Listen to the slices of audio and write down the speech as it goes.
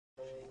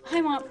Hi,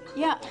 Mom.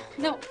 Yeah,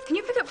 no, can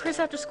you pick up Chris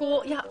after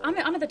school? Yeah, I'm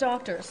at the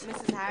doctor's.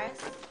 Mrs. Harris?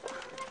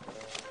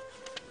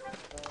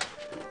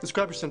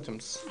 Describe your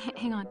symptoms.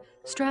 Hang on.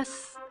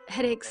 Stress,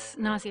 headaches,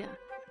 nausea.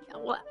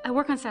 Well, I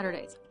work on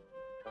Saturdays.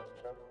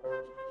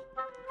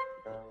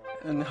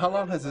 And how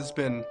long has this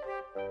been?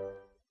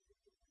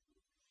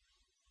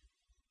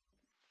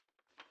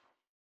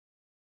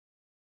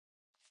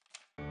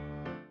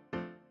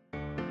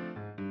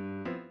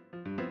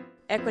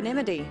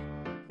 Equanimity.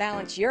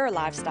 Balance your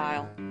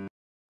lifestyle.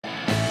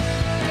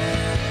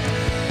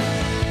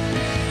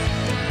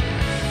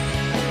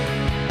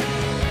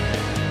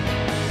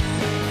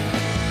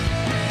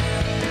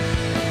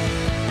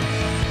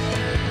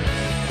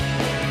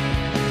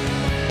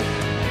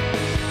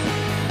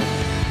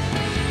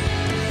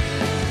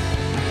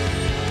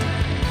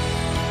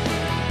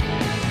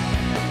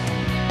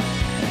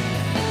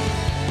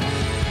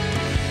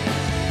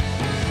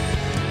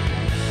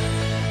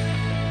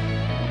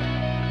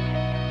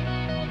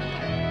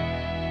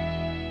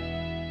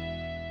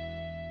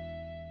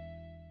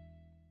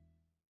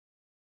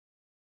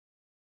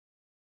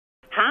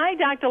 Hi,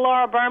 Dr.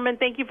 Laura Berman.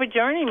 Thank you for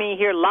joining me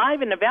here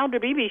live in the Valder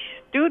Beebe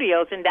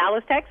studios in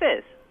Dallas,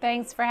 Texas.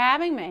 Thanks for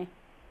having me.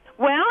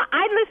 Well,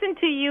 I listen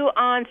to you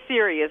on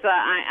Sirius.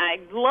 I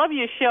love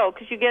your show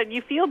because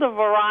you field a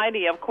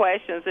variety of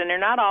questions, and they're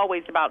not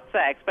always about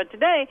sex. But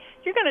today,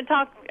 you're going to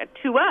talk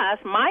to us,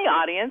 my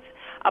audience,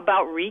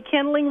 about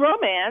rekindling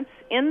romance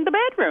in the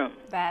bedroom.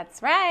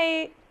 That's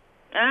right.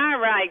 All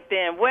right,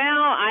 then. Well,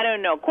 I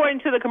don't know. According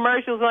to the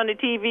commercials on the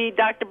TV,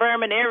 Dr.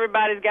 Berman,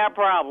 everybody's got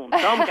problems,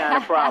 some kind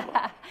of problem.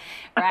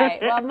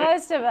 Right. Well,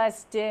 most of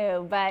us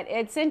do, but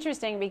it's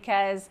interesting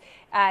because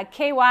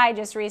KY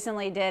just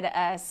recently did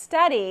a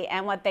study,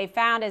 and what they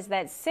found is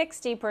that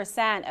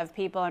 60% of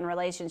people in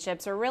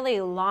relationships are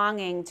really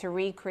longing to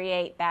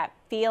recreate that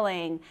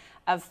feeling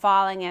of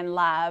falling in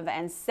love,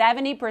 and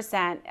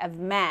 70% of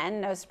men,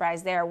 no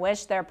surprise there,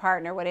 wish their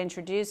partner would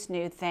introduce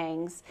new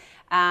things.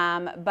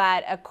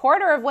 But a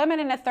quarter of women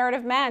and a third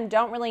of men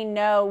don't really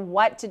know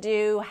what to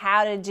do,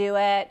 how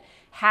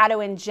to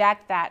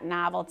inject that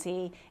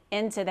novelty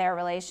into their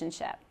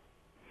relationship.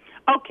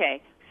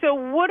 Okay, so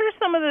what are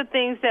some of the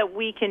things that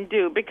we can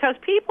do? Because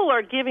people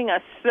are giving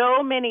us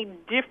so many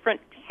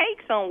different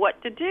takes on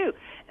what to do.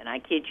 And I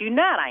kid you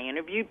not, I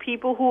interviewed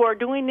people who are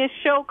doing this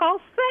show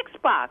called Sex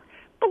Box.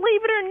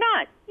 Believe it or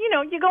not,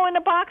 you go in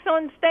the box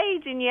on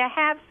stage and you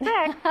have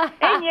sex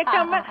and you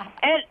come out.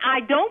 And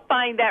I don't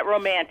find that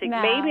romantic.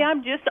 No. Maybe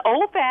I'm just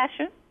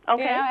old-fashioned.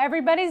 Okay.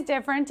 Everybody's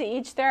different, to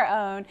each their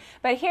own.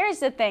 But here's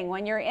the thing.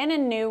 When you're in a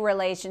new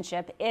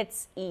relationship,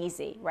 it's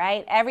easy,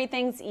 right?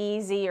 Everything's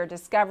easy. You're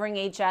discovering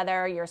each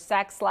other. Your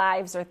sex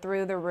lives are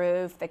through the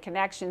roof. The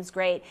connection's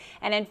great.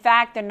 And in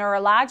fact, the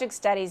neurologic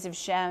studies have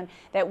shown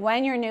that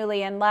when you're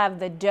newly in love,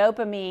 the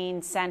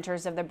dopamine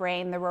centers of the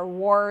brain, the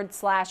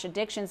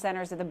reward/addiction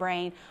centers of the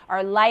brain,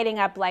 are lighting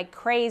up like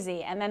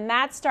crazy. And then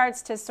that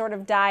starts to sort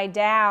of die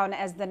down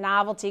as the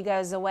novelty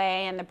goes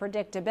away and the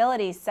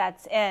predictability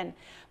sets in.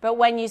 But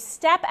when you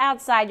step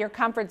outside your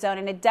comfort zone,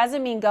 and it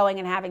doesn't mean going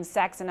and having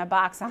sex in a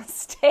box on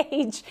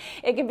stage,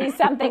 it could be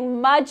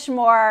something much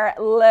more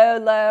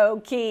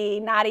low key,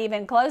 not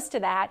even close to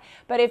that.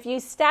 But if you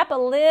step a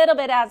little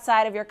bit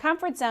outside of your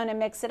comfort zone and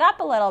mix it up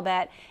a little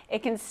bit,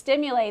 it can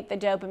stimulate the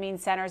dopamine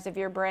centers of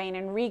your brain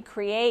and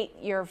recreate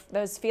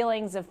those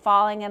feelings of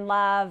falling in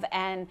love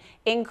and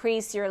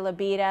increase your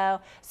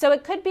libido. So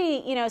it could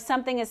be,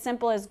 something as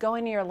simple as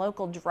going to your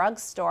local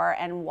drugstore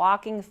and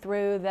walking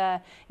through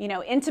the,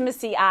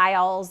 intimacy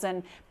aisles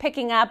and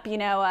picking up,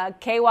 a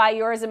KY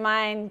Yours and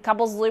Mine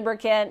couples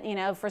lubricant,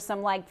 for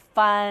some like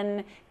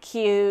fun,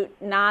 cute,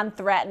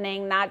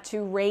 non-threatening, not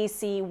too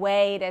racy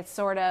way to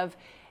sort of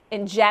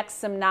inject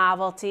some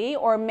novelty.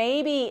 Or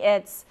maybe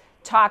it's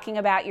talking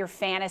about your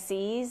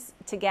fantasies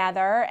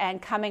together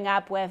and coming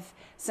up with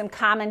some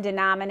common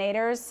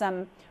denominators,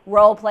 some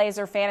role plays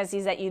or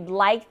fantasies that you'd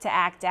like to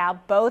act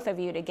out, both of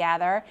you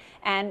together,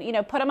 and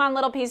put them on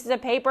little pieces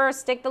of paper,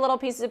 stick the little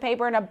pieces of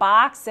paper in a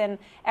box, and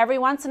every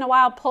once in a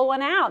while pull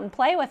one out and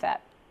play with it.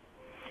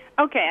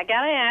 Okay, I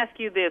got to ask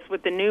you this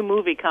with the new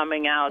movie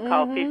coming out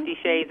called 50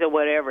 Shades or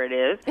whatever it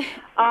is.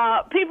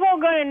 People are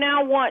going to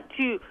now want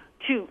to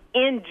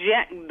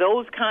inject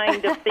those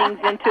kind of things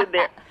into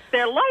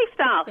their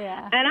lifestyle.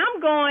 Yeah. And I'm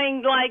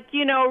going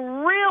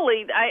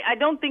really, I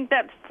don't think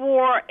that's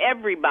for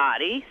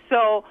everybody.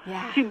 So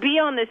to be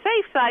on the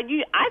safe side,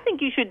 I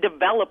think you should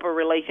develop a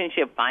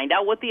relationship, find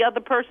out what the other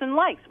person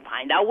likes,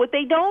 find out what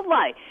they don't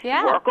like,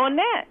 work on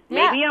that.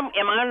 Yeah. Maybe am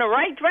I on the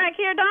right track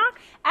here, Doc?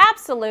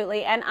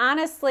 Absolutely. And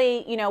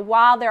honestly,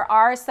 while there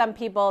are some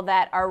people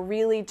that are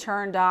really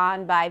turned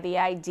on by the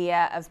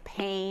idea of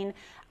pain,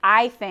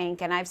 I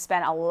think, and I've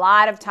spent a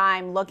lot of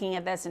time looking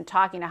at this and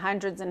talking to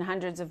hundreds and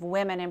hundreds of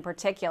women in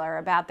particular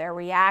about their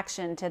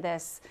reaction to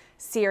this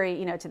series,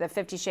 you know, to the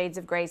 50 Shades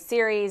of Grey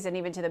series and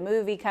even to the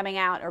movie coming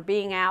out or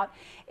being out,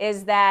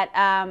 is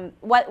that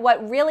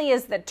what really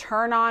is the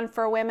turn on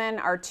for women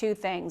are two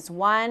things.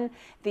 One,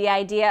 the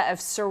idea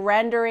of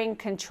surrendering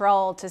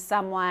control to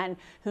someone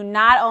who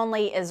not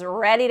only is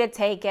ready to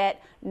take it,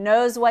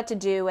 knows what to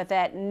do with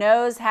it,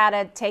 knows how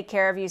to take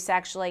care of you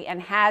sexually,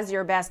 and has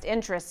your best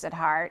interests at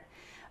heart,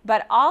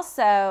 but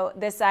also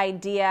this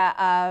idea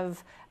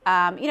of,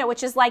 you know,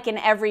 which is like in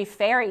every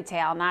fairy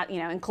tale, not, you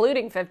know,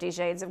 including 50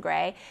 Shades of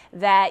Grey,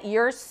 that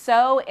you're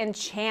so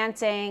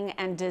enchanting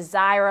and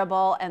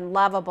desirable and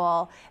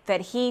lovable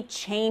that he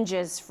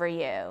changes for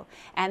you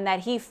and that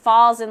he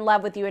falls in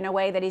love with you in a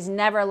way that he's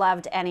never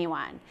loved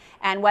anyone.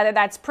 And whether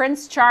that's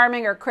Prince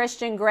Charming or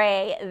Christian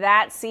Grey,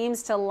 that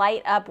seems to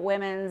light up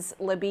women's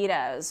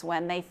libidos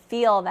when they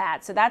feel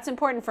that. So that's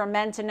important for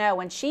men to know.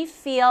 When she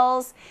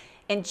feels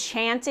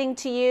enchanting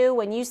to you,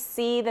 when you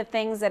see the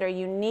things that are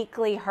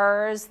uniquely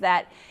hers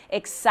that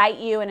excite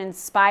you and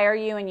inspire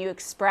you, and you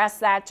express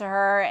that to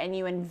her and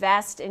you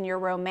invest in your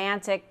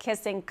romantic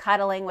kissing,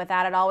 cuddling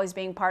without it always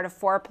being part of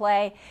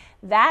foreplay,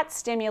 that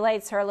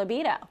stimulates her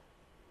libido.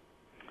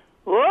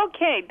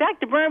 Okay,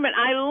 Dr. Berman,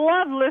 I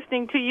love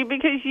listening to you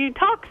because you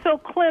talk so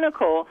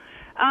clinical,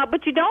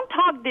 but you don't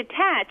talk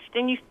detached,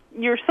 and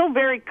you're so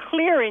very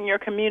clear in your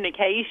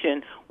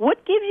communication.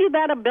 What gives you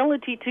that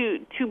ability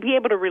to be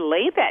able to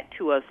relay that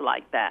to us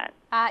like that?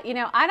 You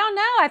know, I don't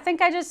know. I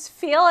think I just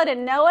feel it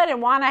and know it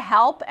and want to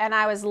help. And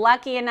I was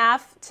lucky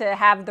enough to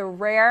have the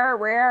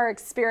rare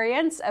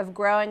experience of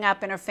growing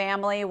up in a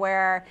family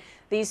where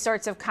these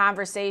sorts of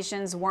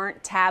conversations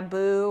weren't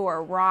taboo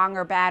or wrong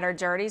or bad or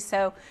dirty.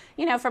 So,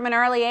 you know, from an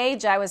early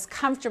age, I was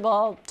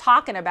comfortable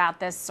talking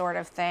about this sort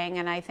of thing.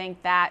 And I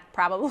think that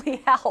probably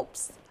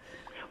helps.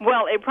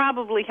 Well, it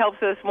probably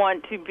helps us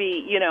want to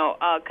be, you know,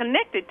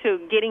 connected to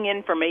getting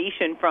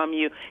information from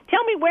you.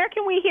 Tell me, where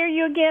can we hear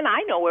you again?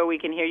 I know where we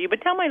can hear you,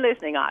 but tell my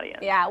listening audience.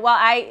 Yeah, well,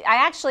 I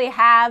actually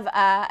have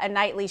a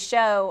nightly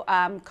show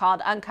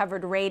called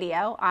Uncovered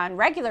Radio on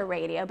regular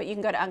radio, but you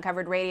can go to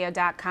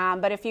uncoveredradio.com.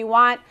 But if you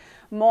want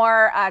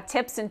more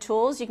tips and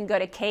tools, you can go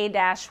to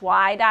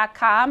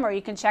k-y.com, or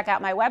you can check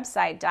out my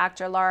website,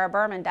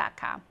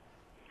 drlauraberman.com.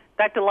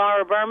 Dr.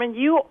 Laura Berman,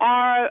 you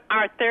are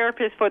our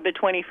therapist for the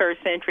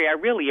 21st century. I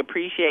really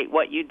appreciate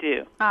what you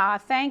do.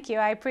 Thank you.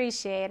 I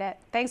appreciate it.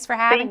 Thanks for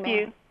having me.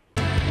 Thank you.